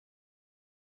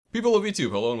People of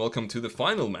YouTube, hello and welcome to the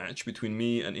final match between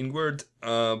me and ingverd.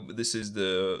 This is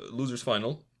the losers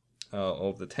final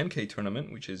of the 10k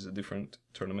tournament, which is a different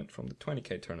tournament from the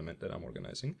 20k tournament that I'm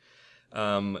organizing.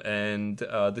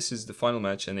 This is the final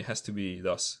match, and it has to be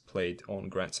thus played on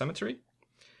Grand Cemetery.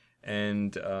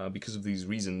 And because of these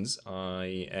reasons,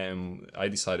 I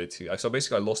decided to. So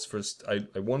basically, I lost first.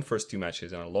 I won first two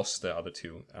matches, and I lost the other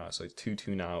two. So it's 2-2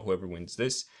 now. Whoever wins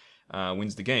this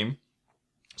wins the game.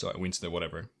 So it wins the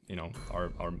whatever,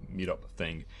 our meetup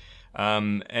thing.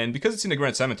 And because it's in the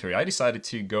Grand Cemetery, I decided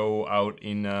to go out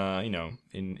in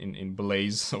in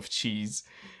blaze of cheese,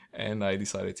 and I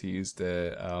decided to use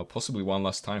the possibly one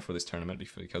last time for this tournament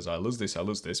because I lose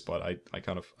this. But I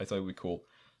thought it'd be cool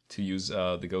to use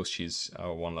the ghost cheese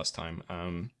one last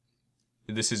time.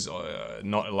 This is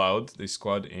not allowed, this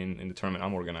squad in the tournament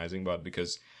I'm organizing, but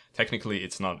because technically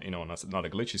it's not not a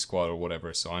glitchy squad or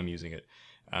whatever, so I'm using it.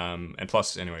 And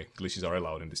plus, anyway, glitches are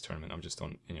allowed in this tournament. I'm just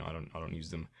don't I don't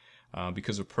use them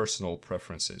because of personal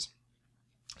preferences.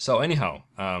 So anyhow,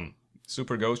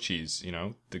 super ghost cheese,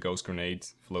 the ghost grenade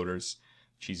floaters,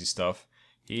 cheesy stuff.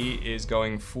 He is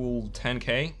going full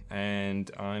 10k, and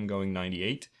I'm going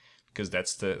 98 because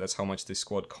that's how much this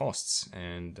squad costs.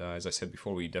 And as I said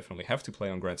before, we definitely have to play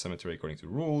on Grand Cemetery according to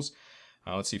the rules.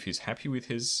 Let's see if he's happy with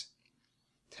his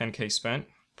 10k spent.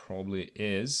 Probably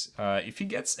is. If he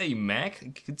gets a mech,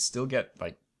 it could still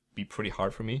be pretty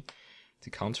hard for me to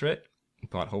counter it.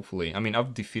 But hopefully,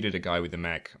 I've defeated a guy with a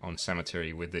mech on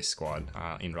Cemetery with this squad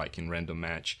in random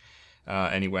match,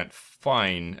 and he went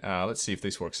fine. Let's see if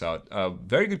this works out.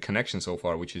 Very good connection so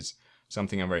far, which is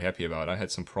something I'm very happy about. I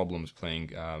had some problems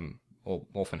playing.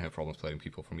 Often have problems playing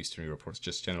people from Eastern Europe, or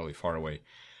just generally far away.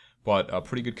 But a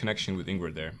pretty good connection with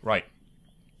ingverd there. Right.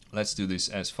 Let's do this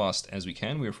as fast as we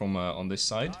can. We're from on this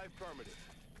side.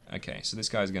 Okay, so this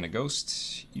guy's gonna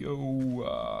ghost.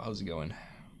 Yo, how's it going?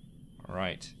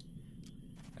 Alright.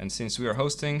 And since we are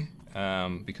hosting,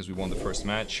 because we won the first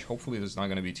match, hopefully there's not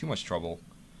gonna be too much trouble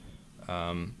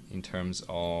in terms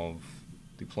of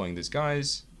deploying these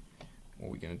guys.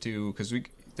 What we're gonna do, because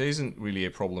there isn't really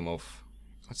a problem of...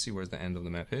 Let's see where the end of the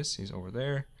map is. He's over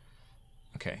there.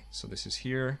 Okay, so this is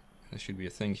here. There should be a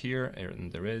thing here,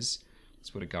 and there is. Let's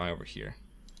put a guy over here.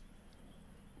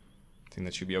 I think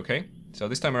that should be okay. So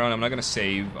this time around, I'm not going to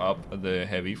save up the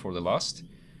heavy for the last.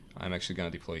 I'm actually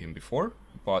going to deploy him before.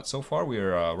 But so far,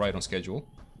 we're right on schedule.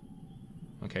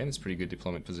 Okay, that's pretty good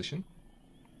deployment position.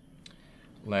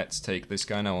 Let's take this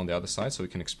guy now on the other side, so we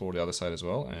can explore the other side as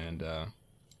well. And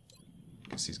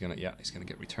guess he's gonna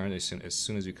get returned as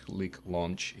soon as you click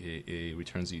launch. It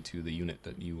returns you to the unit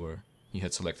that you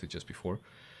had selected just before.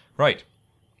 Right.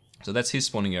 So that's his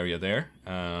spawning area there,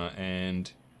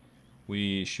 and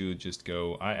we should just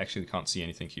go. I actually can't see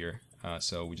anything here,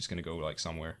 so we're just gonna go like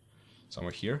somewhere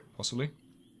here, possibly.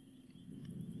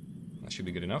 That should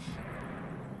be good enough.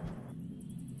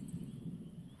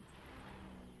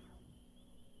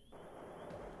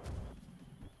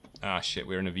 Ah shit,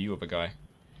 we're in a view of a guy.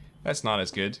 That's not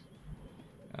as good.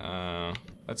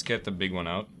 Let's get the big one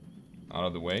out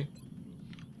of the way,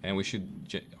 and we should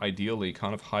ideally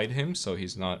kind of hide him so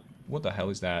he's not. What the hell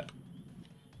is that?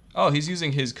 Oh, he's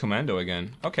using his commando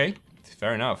again. Okay,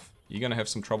 fair enough. You're gonna have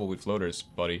some trouble with floaters,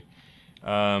 buddy.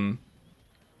 Where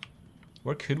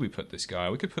could we put this guy?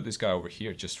 We could put this guy over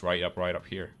here, just right up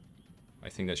here. I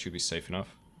think that should be safe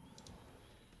enough.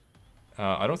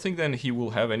 I don't think then he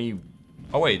will have any...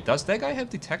 Oh wait, does that guy have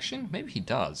detection? Maybe he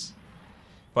does.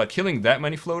 But killing that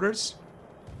many floaters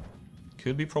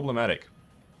could be problematic.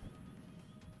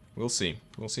 We'll see.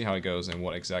 We'll see how it goes and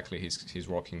what exactly he's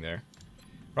rocking there.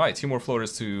 Right, 2 more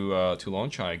floaters to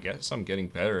launch. I guess I'm getting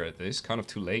better at this. Kind of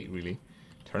too late, really.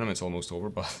 Tournament's almost over,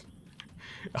 but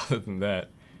other than that,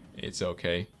 it's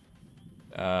okay.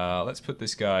 Let's put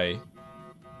this guy...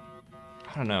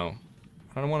 I don't know.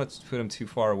 I don't want to put him too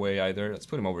far away either. Let's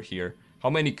put him over here. How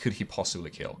many could he possibly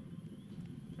kill?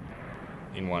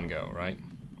 In one go, right?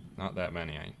 Not that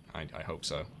many, I hope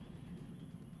so.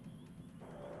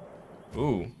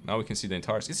 Ooh, now we can see the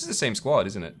entire... This is the same squad,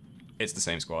 isn't it? It's the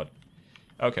same squad.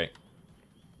 Okay.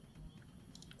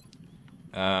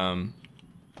 I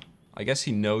guess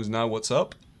he knows now what's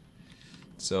up.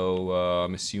 So,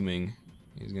 I'm assuming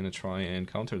he's gonna try and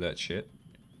counter that shit.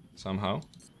 Somehow.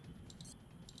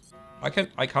 I can't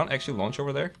actually launch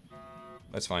over there?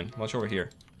 That's fine. Launch over here.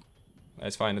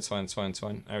 That's fine, that's fine, that's fine, that's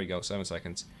fine. There we go, 7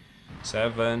 seconds.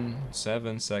 7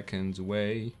 seconds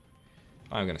away.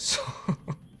 I'm gonna...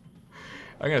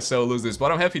 I'm gonna so lose this,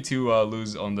 but I'm happy to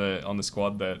lose on the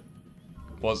squad that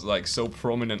was like so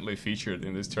prominently featured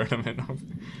in this tournament.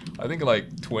 I think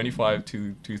like 25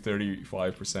 to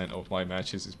 35% of my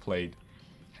matches is played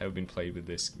have been played with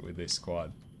this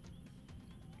squad,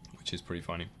 which is pretty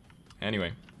funny.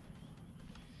 Anyway,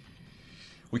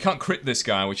 we can't crit this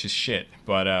guy, which is shit,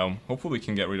 but hopefully we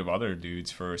can get rid of other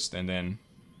dudes first, and then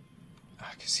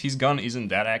because his gun isn't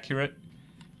that accurate,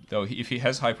 though. If he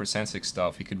has hypersensitive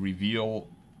stuff, he could reveal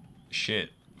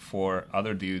shit for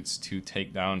other dudes to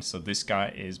take down, so this guy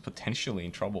is potentially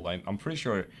in trouble. I'm pretty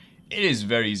sure it is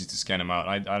very easy to scan him out.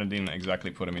 I didn't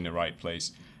exactly put him in the right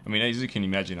place. I mean, as you can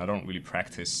imagine, I don't really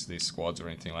practice these squads or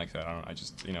anything like that. I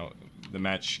just, you know, the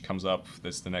match comes up,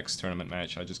 that's the next tournament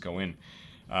match, I just go in.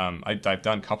 I've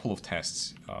done a couple of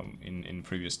tests in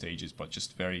previous stages, but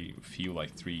just very few,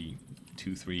 like 3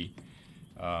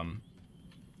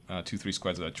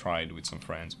 squads that I tried with some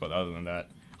friends, but other than that,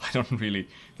 I don't really...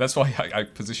 That's why I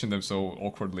position them so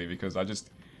awkwardly, because I just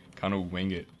kind of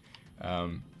wing it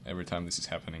every time this is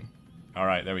happening.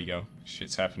 Alright, there we go.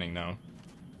 Shit's happening now.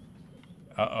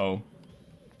 Uh-oh.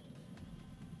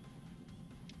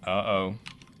 Uh-oh.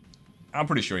 I'm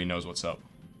pretty sure he knows what's up.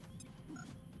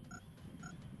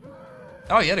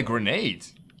 Oh, he had a grenade.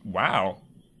 Wow.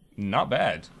 Not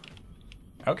bad.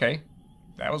 Okay.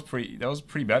 That was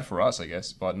pretty bad for us, I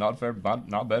guess, but not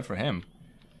bad for him.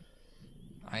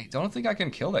 I don't think I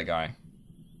can kill that guy.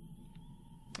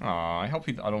 Aw, I hope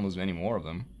I don't lose any more of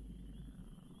them.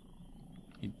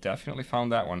 He definitely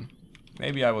found that one.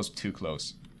 Maybe I was too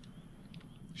close.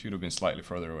 Should have been slightly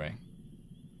further away.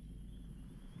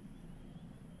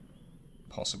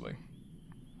 Possibly.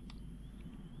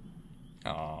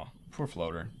 Aw, poor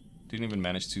floater. Didn't even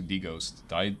manage to de-ghost.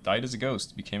 Died as a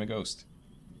ghost. Became a ghost.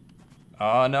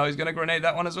 Oh no, he's gonna grenade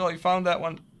that one as well. He found that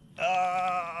one.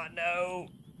 Ah, no.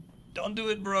 Don't do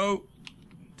it, bro.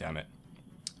 Damn it.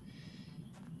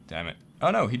 Damn it.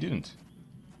 Oh no, he didn't.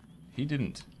 He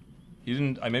didn't. He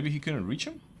didn't. Maybe he couldn't reach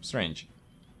him? Strange.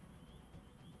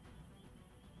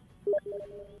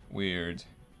 Weird.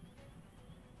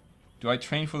 Do I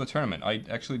train for the tournament? I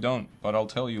actually don't, but I'll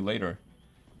tell you later.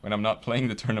 When I'm not playing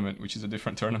the tournament, which is a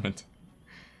different tournament.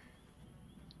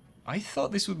 I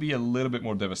thought this would be a little bit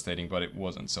more devastating, but it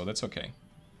wasn't, so that's okay.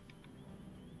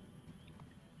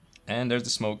 And there's the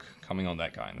smoke coming on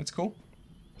that guy. That's cool.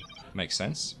 Makes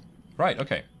sense. Right,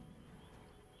 okay.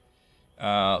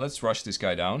 Let's rush this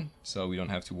guy down, so we don't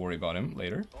have to worry about him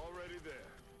later. Already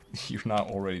there. You're not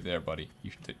already there, buddy.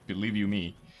 Believe you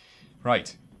me.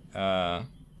 Right. I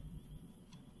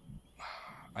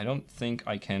don't think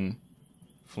I can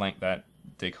flank that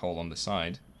dig hole on the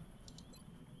side.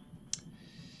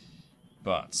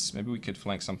 But maybe we could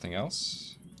flank something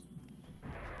else.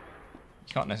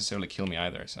 You can't necessarily kill me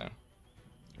either, so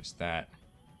there's that.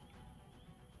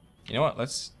 You know what?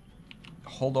 Let's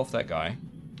hold off that guy.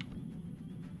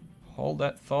 Hold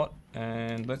that thought,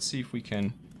 and let's see if we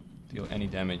can deal any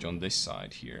damage on this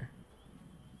side here.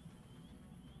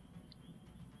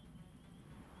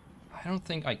 I don't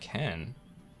think I can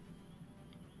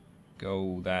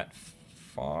go that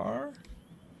far.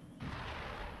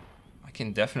 I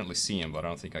can definitely see him, but I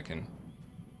don't think I can.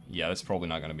 Yeah, that's probably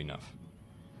not gonna be enough.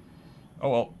 Oh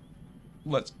well,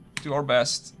 let's do our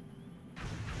best.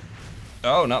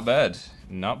 Oh, not bad.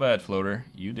 Not bad, floater.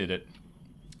 You did it.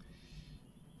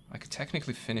 I could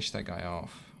technically finish that guy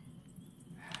off.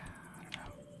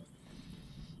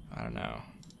 I don't know.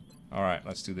 Alright,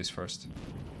 let's do this first.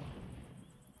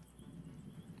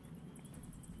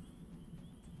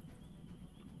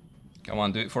 Come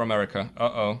on, do it for America.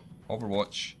 Uh-oh.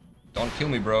 Overwatch. Don't kill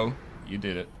me, bro. You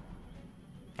did it.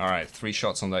 Alright, 3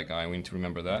 shots on that guy. We need to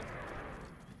remember that.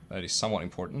 That is somewhat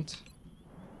important.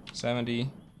 70,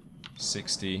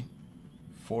 60,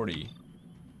 40,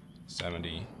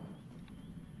 70.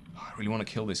 Oh, I really want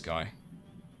to kill this guy.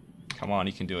 Come on,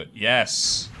 he can do it.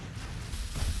 Yes!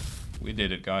 We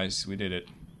did it, guys. We did it.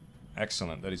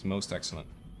 Excellent. That is most excellent.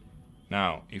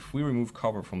 Now, if we remove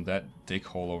cover from that dig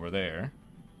hole over there,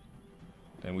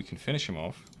 then we can finish him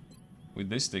off with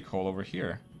this dig hole over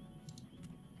here.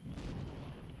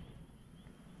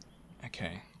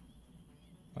 Okay.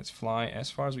 Let's fly as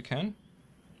far as we can,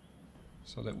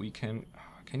 so that we can...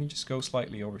 Can you just go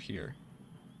slightly over here?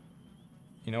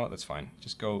 You know what? That's fine.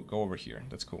 Just go over here.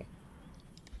 That's cool.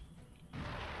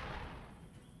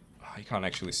 Oh, you can't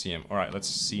actually see him. Alright, let's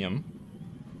see him.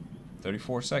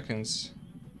 34 seconds.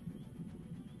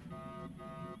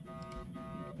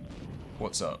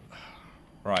 What's up?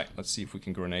 Right, let's see if we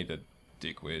can grenade that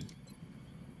dickwad.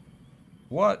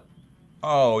 What?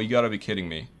 Oh, you gotta be kidding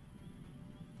me.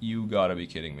 You gotta be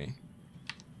kidding me.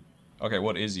 Okay,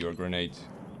 what is your grenade?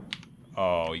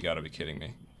 Oh, you gotta be kidding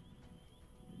me.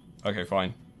 Okay,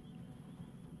 fine.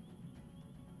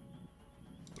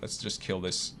 Let's just kill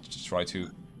this. Just try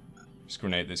to just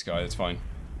grenade this guy, that's fine.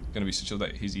 It's gonna be such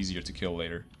that he's easier to kill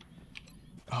later.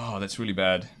 Oh, that's really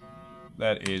bad.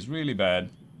 That is really bad.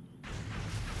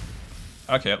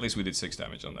 Okay, at least we did 6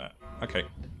 damage on that. Okay.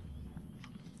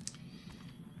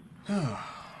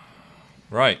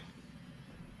 Right.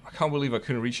 I can't believe I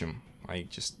couldn't reach him. I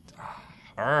just...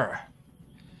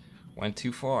 went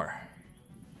too far.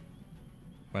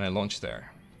 When I launched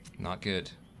there. Not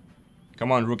good.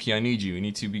 Come on, rookie, I need you. You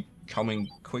need to be coming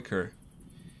quicker.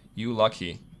 You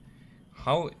lucky.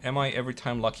 How am I every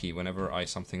time lucky whenever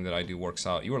something that I do works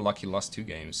out? You were lucky last 2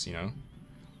 games, you know?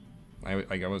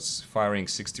 I was firing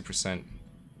 60%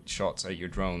 shots at your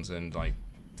drones and like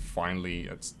finally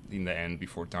in the end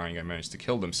before dying I managed to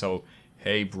kill them. So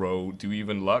hey bro, do you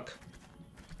even luck?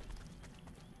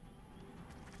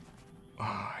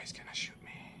 Ah, he's gonna shoot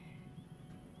me.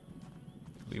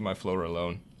 Leave my floater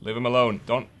alone. Leave him alone.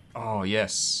 Don't. Oh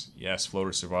yes, yes,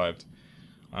 floater survived.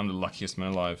 I'm the luckiest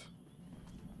man alive.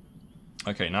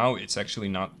 Okay, now it's actually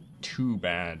not too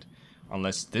bad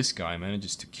unless this guy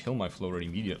manages to kill my floater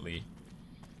immediately.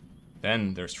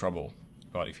 Then there's trouble.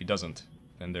 But if he doesn't,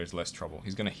 then there's less trouble.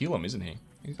 He's gonna heal him, isn't he?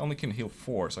 He only can heal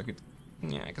 4, so I could...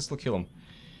 Yeah, I can still kill him.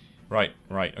 Right,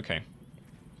 okay.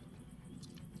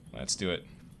 Let's do it.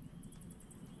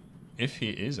 If he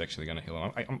is actually gonna heal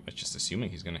him, I'm just assuming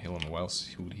he's gonna heal him, or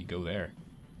else would he go there?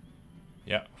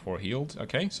 Yeah, 4 healed.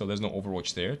 Okay, so there's no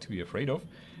Overwatch there to be afraid of.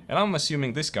 And I'm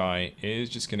assuming this guy is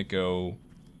just gonna go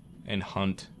and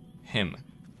hunt him.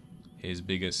 His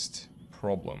biggest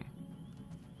problem.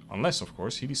 Unless, of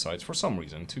course, he decides for some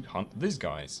reason to hunt these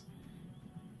guys.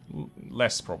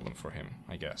 Less problem for him,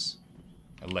 I guess.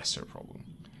 A lesser problem.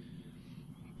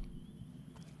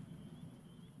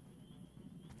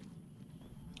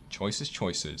 Choices,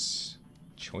 choices.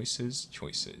 Choices,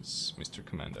 choices, Mr.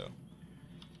 Commando.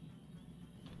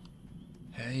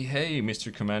 Hey,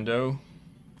 Mr. Commando.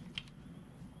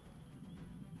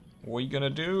 What are you gonna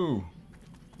do?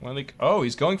 Well, like, oh,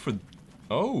 he's going for...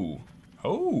 Oh.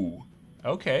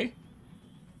 Okay.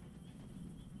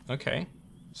 Okay.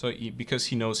 So, because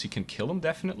he knows he can kill him,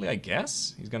 definitely, I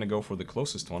guess? He's gonna go for the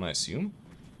closest one, I assume.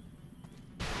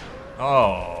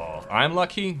 Oh, I'm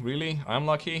lucky? Really? I'm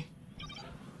lucky?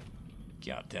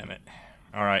 God damn it.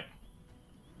 Alright.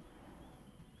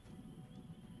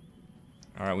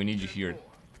 Alright, we need you here,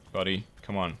 buddy.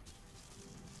 Come on.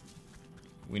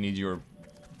 We need your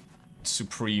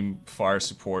supreme fire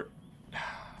support.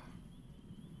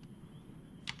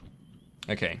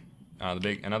 Okay.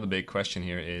 Another big question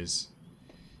here is,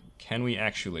 can we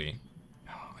actually...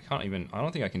 I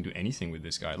don't think I can do anything with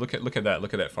this guy. Look at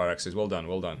that fire axis. Well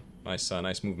done.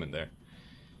 Nice movement there.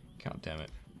 God damn it.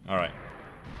 Alright.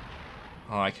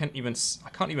 Oh, I can't even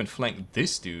flank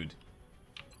this dude.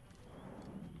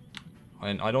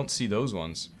 And I don't see those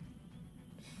ones.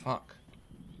 Fuck.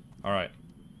 Alright.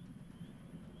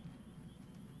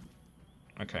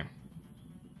 Okay.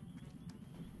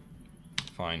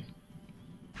 Fine.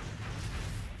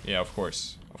 Yeah, of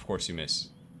course. Of course you miss.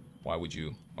 Why would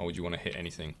you want to hit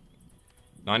anything?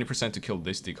 90% to kill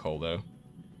this dig hole, though.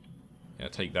 Yeah,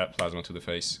 take that plasma to the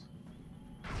face.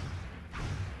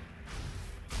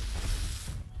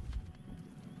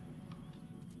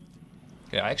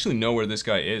 Okay, I actually know where this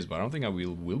guy is, but I don't think I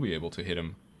will be able to hit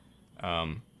him.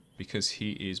 Because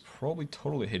he is probably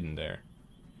totally hidden there.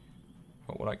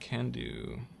 But what I can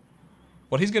do...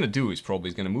 What he's gonna do is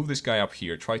he's gonna move this guy up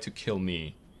here, try to kill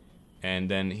me.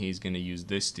 And then he's gonna use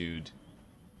this dude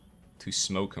to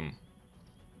smoke him.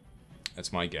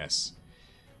 That's my guess.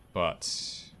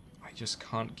 But I just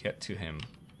can't get to him.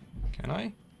 Can I?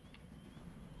 I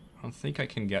don't think I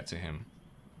can get to him.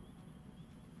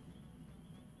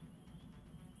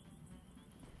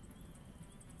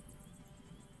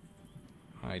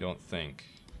 I don't think.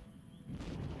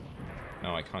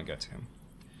 No, I can't get to him.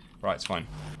 Right, it's fine.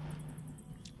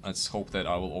 Let's hope that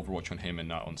I will Overwatch on him and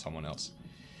not on someone else.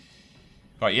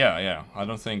 But yeah, I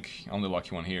don't think I'm the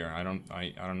lucky one here. I don't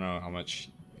know how much,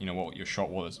 you know, what your shot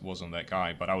was on that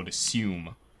guy, but I would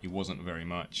assume it wasn't very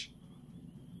much.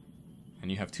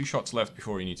 And you have 2 shots left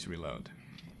before you need to reload.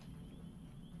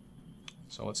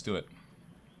 So let's do it.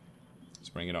 Let's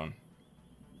bring it on.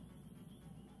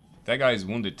 That guy is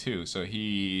wounded too, so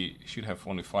he should have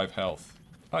only 5 health.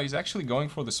 Oh, he's actually going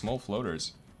for the small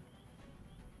floaters.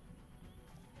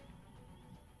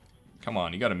 Come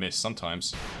on, you gotta miss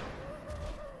sometimes.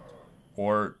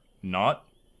 Or not,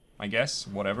 I guess,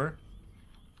 whatever.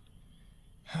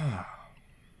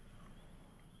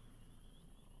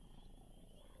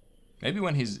 Maybe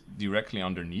when he's directly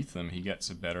underneath them, he gets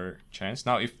a better chance.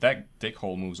 Now, if that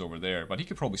dickhole moves over there, but he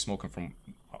could probably smoke him from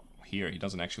here. He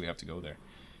doesn't actually have to go there.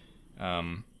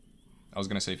 I was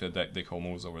gonna say if that dickhole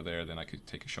moves over there, then I could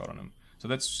take a shot on him. So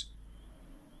that's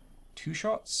 2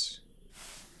 shots?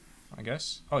 I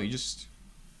guess. Oh, he just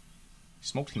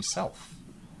smoked himself.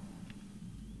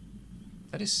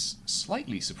 That is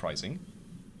slightly surprising.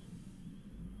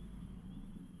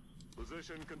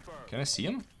 Position confirmed. Can I see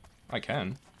him? I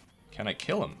can. Can I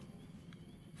kill him?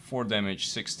 4 damage,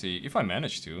 60. If I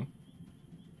manage to.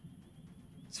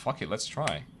 Fuck it, let's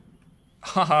try.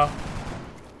 Haha.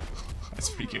 That's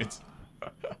pretty good.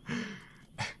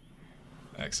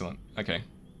 Excellent. Okay.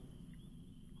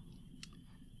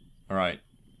 Alright.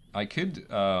 I could,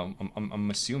 I'm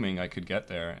assuming I could get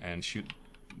there and shoot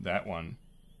that one.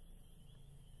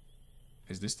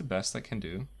 Is this the best I can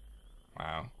do?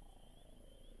 Wow.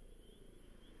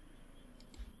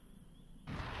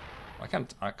 I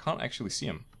can't actually see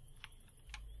him.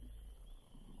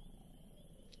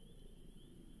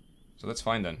 So that's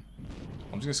fine then.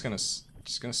 I'm just gonna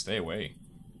stay away.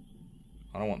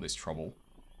 I don't want this trouble.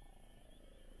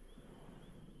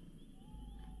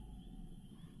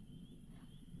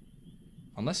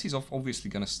 Unless he's obviously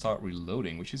gonna start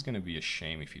reloading, which is gonna be a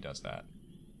shame if he does that.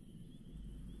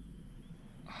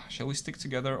 Shall we stick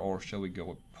together or shall we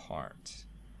go apart?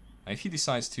 If he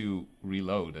decides to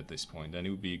reload at this point, then it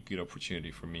would be a good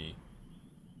opportunity for me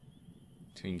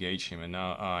to engage him. And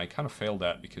now I kind of failed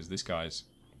that because this guy's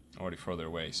already further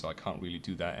away, so I can't really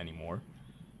do that anymore.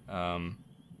 I'm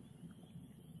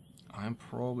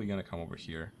probably gonna come over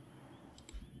here.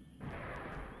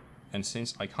 And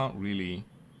since I can't really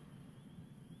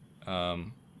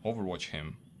overwatch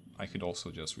him, I could also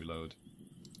just reload.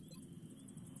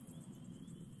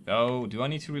 Oh, do I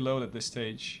need to reload at this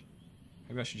stage?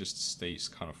 Maybe I should just stay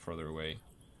kind of further away,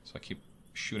 so I keep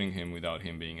shooting him without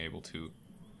him being able to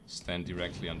stand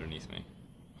directly underneath me.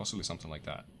 Possibly something like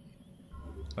that.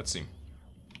 Let's see.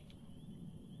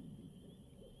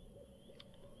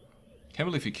 Can't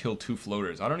believe he killed 2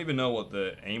 floaters. I don't even know what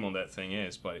the aim on that thing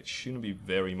is, but it shouldn't be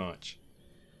very much.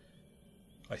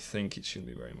 I think it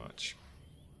shouldn't be very much.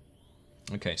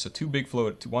 Okay, so 1 big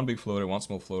floater, 1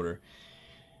 small floater,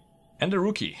 and a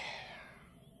rookie.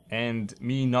 And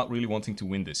me not really wanting to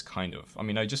win this, kind of. I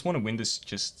mean, I just want to win this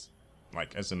just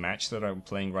like as a match that I'm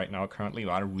playing right now currently.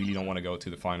 I really don't want to go to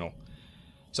the final.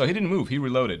 So he didn't move, he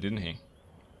reloaded, didn't he?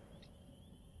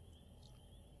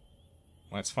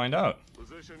 Let's find out.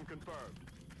 Position confirmed.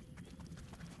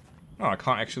 Oh, I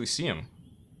can't actually see him.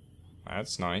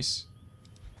 That's nice.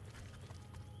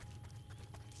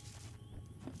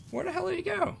 Where the hell did he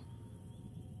go?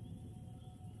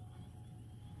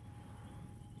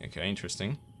 Okay,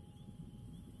 interesting.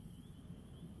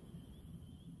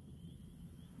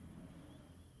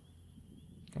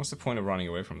 What's the point of running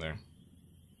away from there?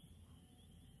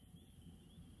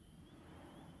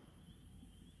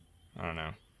 I don't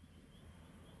know.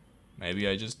 Maybe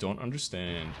I just don't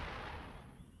understand.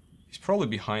 He's probably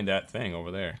behind that thing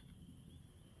over there.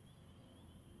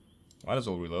 Might as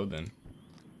well reload then.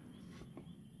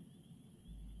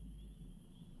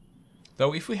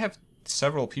 Though if we have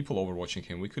several people overwatching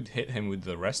him, we could hit him with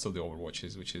the rest of the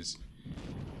overwatches, which is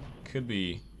could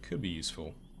be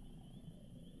useful.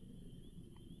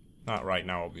 Not right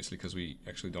now, obviously, because we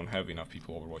actually don't have enough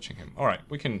people overwatching him. Alright,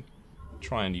 we can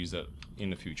try and use that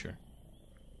in the future.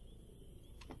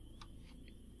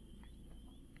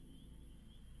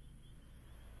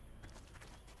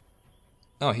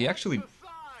 Oh, he actually...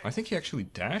 I think he actually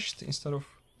dashed instead of...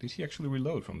 Did he actually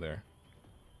reload from there?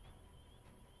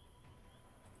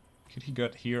 Could he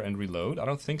get here and reload? I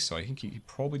don't think so. I think he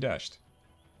probably dashed.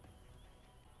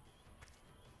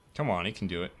 Come on, he can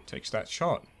do it. Takes that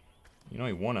shot. You know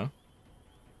he wanna.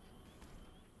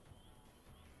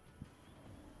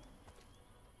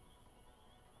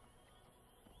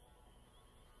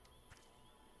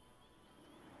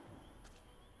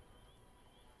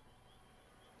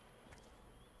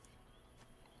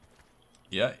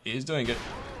 Yeah, he's doing it.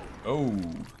 Oh.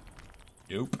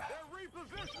 Nope.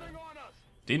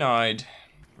 Denied.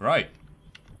 Right.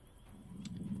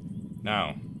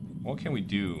 Now, what can we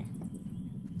do?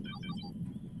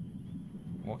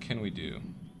 What can we do?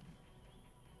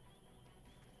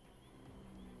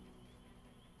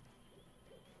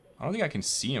 I don't think I can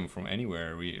see him from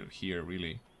anywhere here,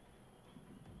 really.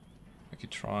 I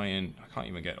could try and... I can't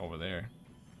even get over there.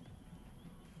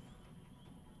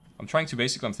 I'm trying to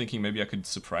basically... I'm thinking maybe I could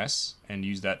suppress and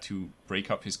use that to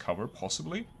break up his cover,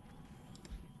 possibly.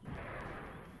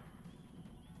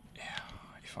 Yeah,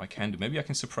 if I can do... Maybe I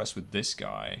can suppress with this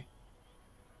guy.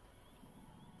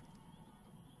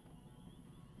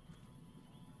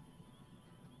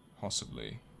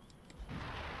 Possibly.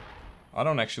 I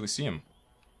don't actually see him.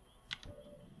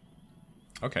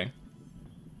 Okay.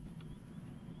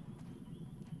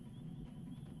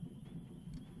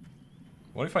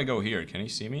 What if I go here? Can he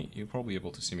see me? He'll probably be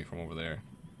able to see me from over there.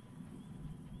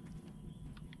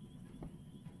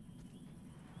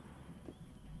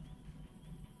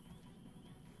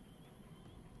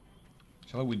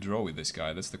 Shall I withdraw with this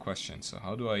guy? That's the question. So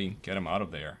how do I get him out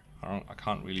of there? I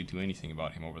can't really do anything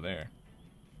about him over there.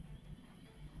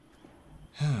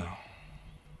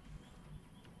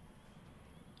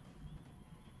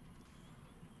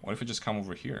 What if I just come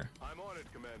over here? I'm on it,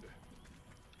 Commander.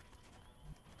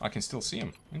 I can still see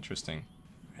him. Interesting.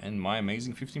 And my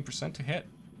amazing 15% to hit.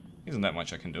 Isn't that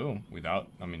much I can do without,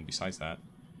 I mean, besides that.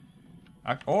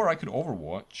 Or I could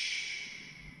overwatch.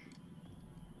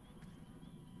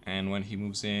 And when he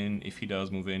moves in, if he does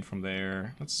move in from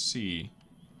there, let's see.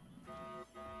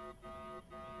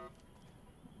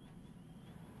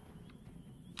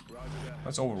 Roger that.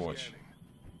 Let's overwatch. Scanning.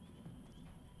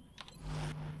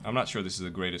 I'm not sure this is the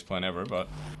greatest plan ever, but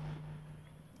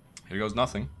here goes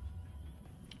nothing.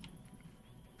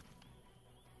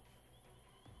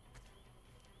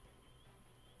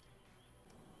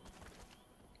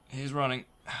 He's running.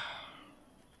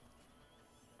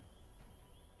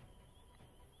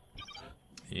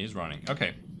 He is running.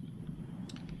 Okay.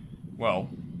 Well,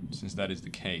 since that is the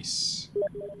case,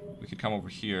 we could come over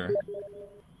here.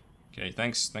 Okay,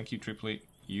 thanks. Thank you, Triply.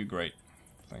 You great.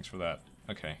 Thanks for that.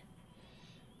 Okay.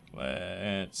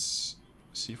 Let's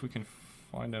see if we can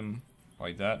find him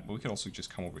by that. But we could also just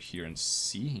come over here and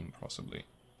see him, possibly.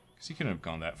 Because he couldn't have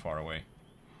gone that far away.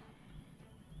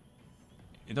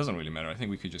 It doesn't really matter. I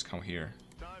think we could just come here.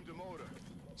 Time to motor.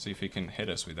 See if he can hit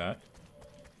us with that.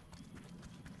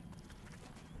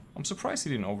 I'm surprised he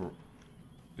didn't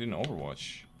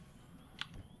overwatch.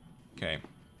 Okay.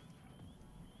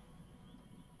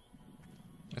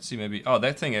 Let's see, maybe... Oh,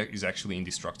 that thing is actually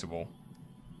indestructible.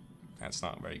 That's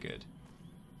not very good.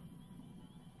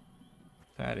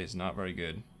 That is not very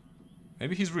good.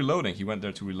 Maybe he's reloading. He went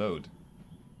there to reload.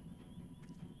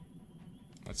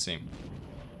 Let's see.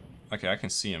 Okay, I can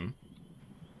see him.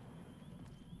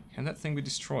 Can that thing be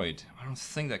destroyed? I don't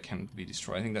think that can be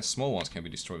destroyed. I think that small ones can be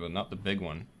destroyed, but not the big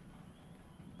one.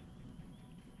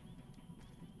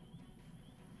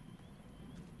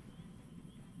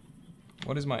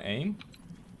 What is my aim?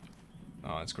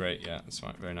 Oh, that's great. Yeah, that's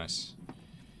fine. Very nice.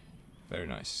 Very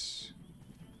nice.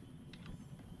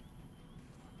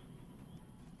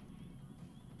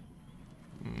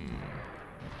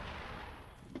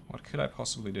 What could I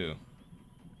possibly do? Do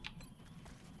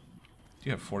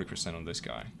you have 40% on this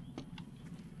guy?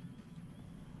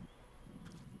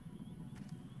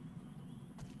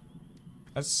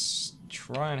 Let's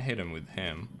try and hit him with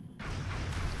him.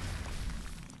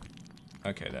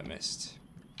 Okay, that missed.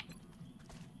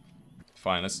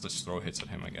 Fine, let's just throw hits at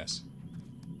him, I guess.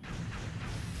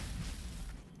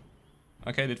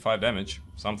 Okay, did 5 damage.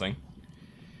 Something.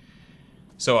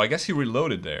 So I guess he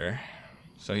reloaded there.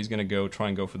 So he's gonna try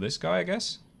and go for this guy, I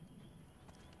guess?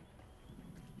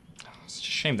 It's such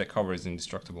a shame that cover is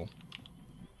indestructible.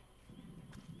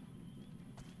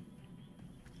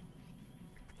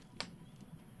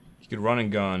 He could run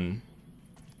and gun.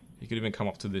 He could even come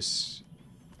up to this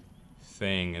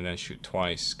thing and then shoot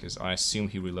twice, because I assume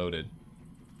he reloaded.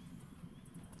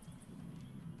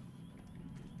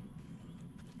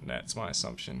 That's my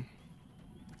assumption.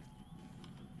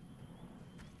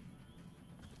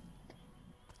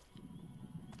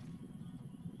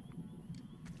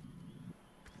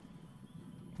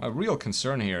 My real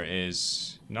concern here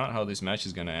is not how this match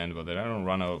is gonna end, but that I don't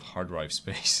run out of hard drive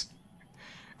space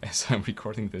as I'm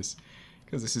recording this.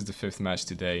 Because this is the 5th match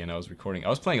today, and I was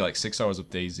playing like 6 hours of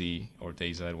DayZ or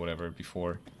DayZ, whatever,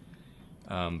 before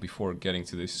getting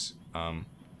to this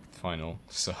final.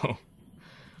 So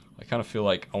I kind of feel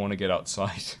like I want to get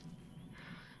outside.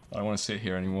 I don't want to sit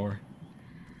here anymore.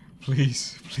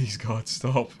 Please, please, God,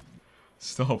 stop,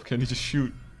 stop! Can you just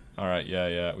shoot? All right,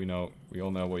 yeah, we know, we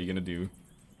all know what you're gonna do.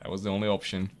 That was the only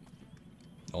option,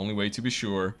 the only way to be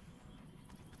sure.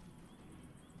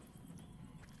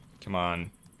 Come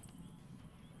on.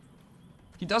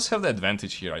 He does have the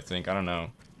advantage here, I think. I don't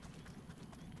know.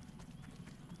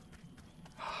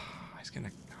 He's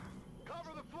gonna... Cover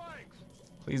the flanks.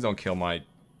 Please don't kill my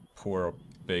poor,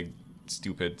 big,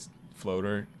 stupid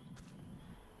floater.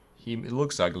 He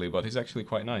looks ugly, but he's actually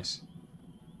quite nice.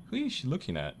 Who is she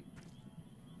looking at?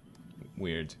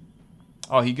 Weird.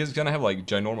 Oh, he's gonna have like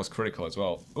ginormous critical as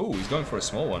well. Oh, he's going for a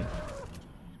small one.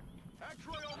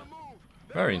 X-ray on the move.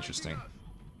 Very interesting.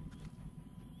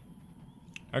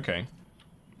 Okay.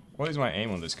 What is my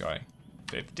aim on this guy?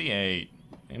 58.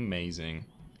 Amazing.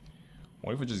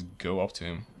 What if we just go up to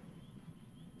him?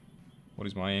 What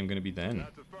is my aim gonna be then?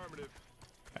 That's affirmative.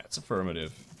 That's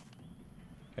affirmative.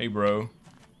 Hey, bro.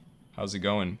 How's it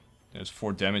going? There's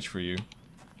 4 damage for you.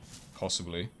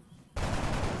 Possibly.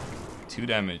 2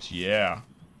 damage, yeah.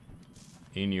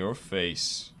 In your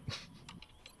face.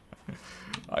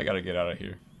 I gotta get out of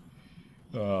here.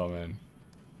 Oh, man.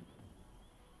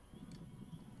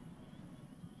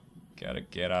 Gotta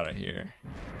get out of here.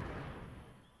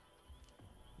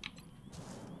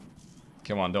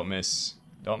 Come on, don't miss.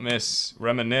 Don't miss.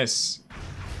 Reminisce.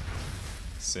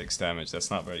 6 damage.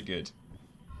 That's not very good.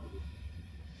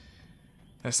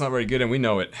 That's not very good, and we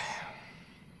know it.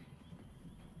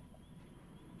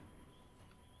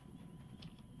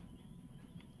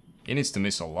 He needs to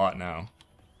miss a lot now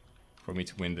for me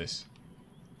to win this.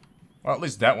 Well, at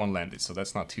least that one landed, so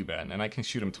that's not too bad. And I can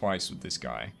shoot him twice with this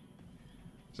guy.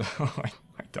 So I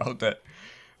doubt that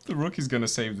the rookie's gonna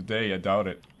save the day. I doubt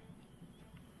it.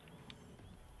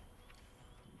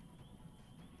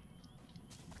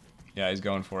 Yeah, he's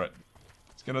going for it.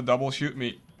 He's gonna double shoot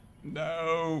me.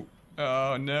 No.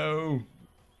 Oh, no.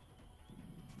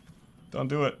 Don't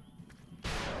do it.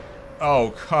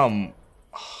 Oh, come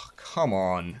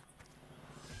on.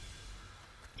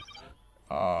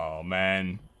 Oh,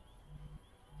 man.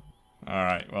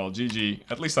 Alright, well, GG.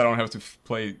 At least I don't have to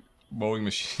play mowing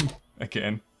machine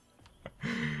again.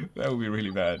 That would be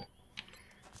really bad.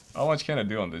 How much can I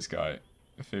do on this guy?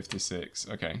 56.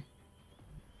 Okay.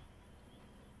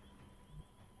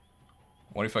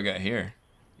 What if I get here?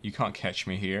 You can't catch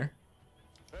me here.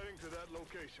 Heading to that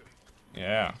location.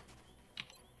 Yeah.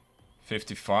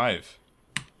 55.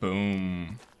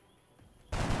 Boom.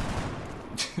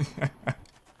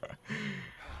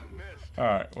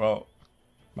 Alright, well.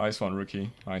 Nice one,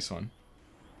 rookie. Nice one.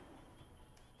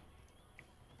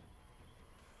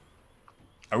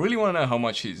 I really want to know how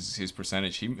much his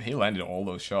percentage. He landed all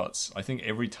those shots. I think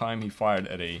every time he fired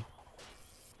at a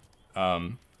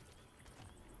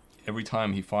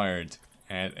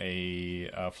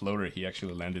floater, he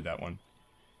actually landed that one.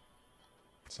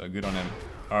 So good on him.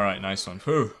 Alright, nice one.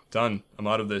 Whew, done. I'm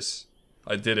out of this.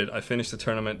 I did it. I finished the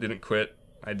tournament, didn't quit.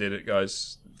 I did it,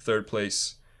 guys. 3rd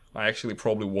place. I actually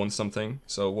probably won something,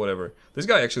 so whatever. This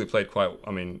guy actually played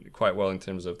quite well in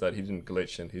terms of that he didn't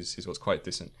glitch and his was quite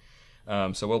decent.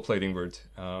 So well played, Ingverd.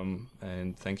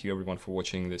 And thank you everyone for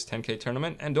watching this 10k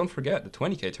tournament. And don't forget, the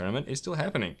 20k tournament is still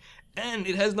happening. And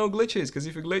it has no glitches, because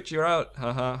if you glitch, you're out.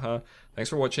 Ha ha ha. Thanks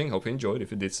for watching. Hope you enjoyed.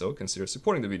 If you did so, consider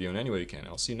supporting the video in any way you can.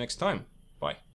 I'll see you next time. Bye.